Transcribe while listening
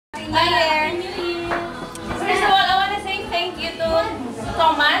New Year. First of all, I want to say thank you to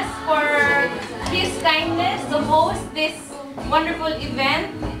Thomas for his kindness to host this wonderful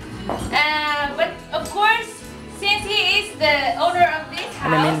event. But of course, since he is the owner of this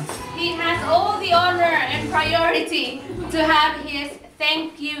house, he has all the honor and priority to have his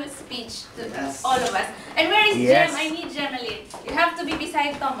thank you speech to all of us. And where is Jem? I need Jemalyn. You have to be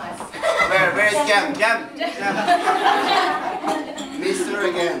beside Thomas. Where is Jem? Jem! Mister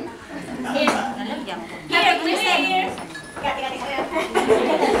again. Here. Happy New Year.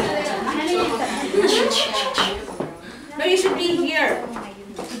 No, you should be here.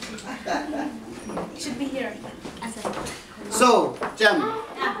 You should be here. So, Jem,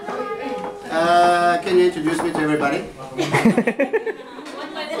 can you introduce me to everybody?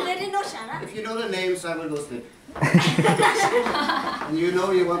 If you know the names, I will go sleep. And you know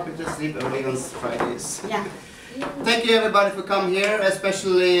you want me to sleep early on Fridays. Yeah. Thank you everybody for coming here,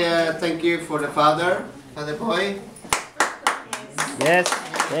 especially thank you for the father boy. Yes,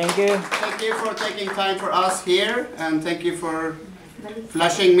 thank you. Thank you for taking time for us here, and thank you for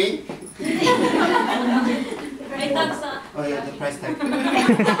flashing me. Oh yeah, the price tag.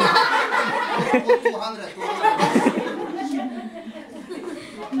 200.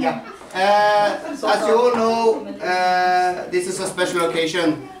 Yeah. As you all know, this is a special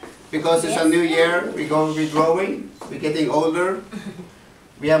occasion because it's a new year. We're growing, we're getting older,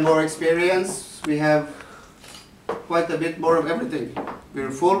 we have more experience, we have quite a bit more of everything.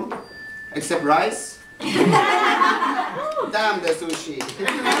 We're full, except rice. Damn the sushi.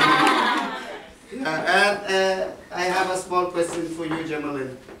 And I have a small question for you,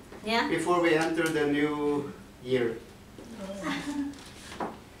 Jemalyn. Yeah? Before we enter the new year.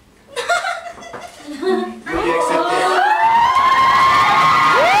 Will you accept it?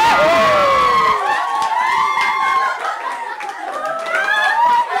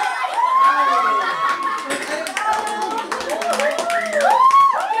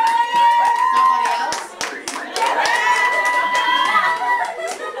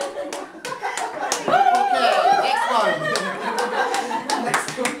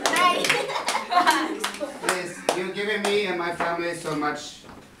 Me and my family so much.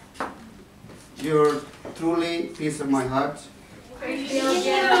 You're truly piece of my heart. You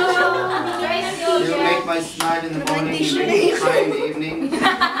make my smile in the morning, you make me cry in the evening.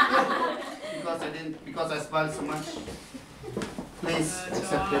 Because I smile so much. Please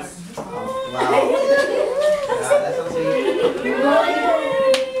accept this. Wow. Yeah, that's so sweet.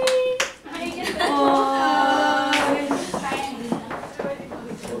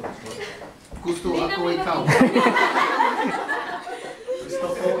 Gusto ako ikaw. Gusto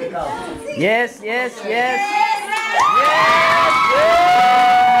ko ikaw. Yes, yes, yes. Yes,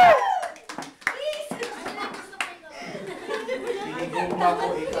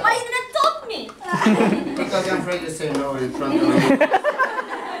 Why you not told me? Because I'm afraid to say no in front of you.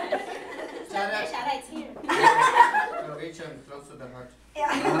 Shara, it's here. Norwegian, close to the heart. Yeah,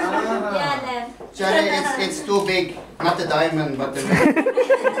 Shara, it's too big. Not the diamond, but the ring.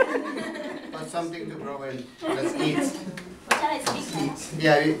 But something to grow in. Let's eat.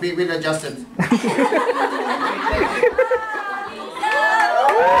 Yeah, we will adjust it.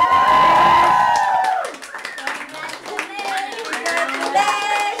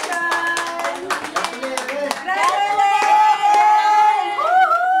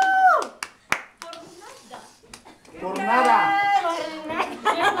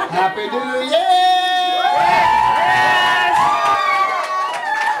 Happy New Year!